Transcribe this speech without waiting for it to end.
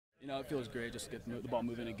You know, it feels great just to get the ball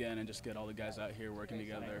moving again and just get all the guys out here working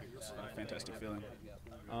together. It's a fantastic feeling.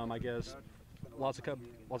 I guess lots of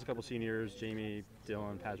couple seniors, Jamie,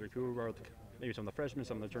 Dylan, Patrick, who are maybe some of the freshmen,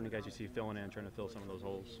 some of the returning guys you see filling in, trying to fill some of those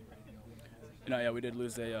holes. You know, yeah, we did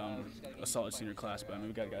lose a solid senior class, but I mean,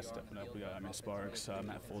 we got guys stepping up. We got, Sparks,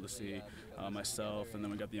 Matt Fuldesy, myself, and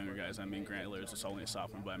then we got the younger guys. I mean, Grant Hilliard is only a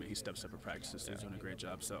sophomore, but I mean, he steps up for practices, so he's doing a great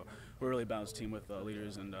job. So we're a really balanced team with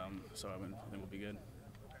leaders, and so I think we'll be good.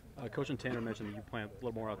 Coach and Tanner mentioned that you play a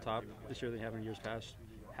little more up top this year than you have in years past.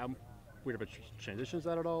 How weird of a transition is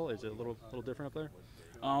that at all? Is it a little different up there?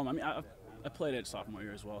 I mean, I played it sophomore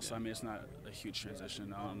year as well, so I mean, it's not a huge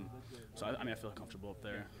transition. So I mean, I feel comfortable up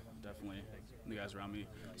there, definitely. The guys around me,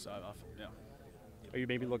 so yeah. Are you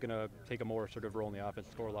maybe looking to take a more sort of role in the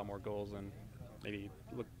offense, score a lot more goals, and maybe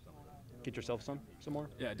get yourself some more?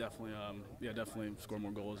 Yeah, definitely. Definitely score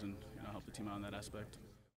more goals and help the team out in that aspect.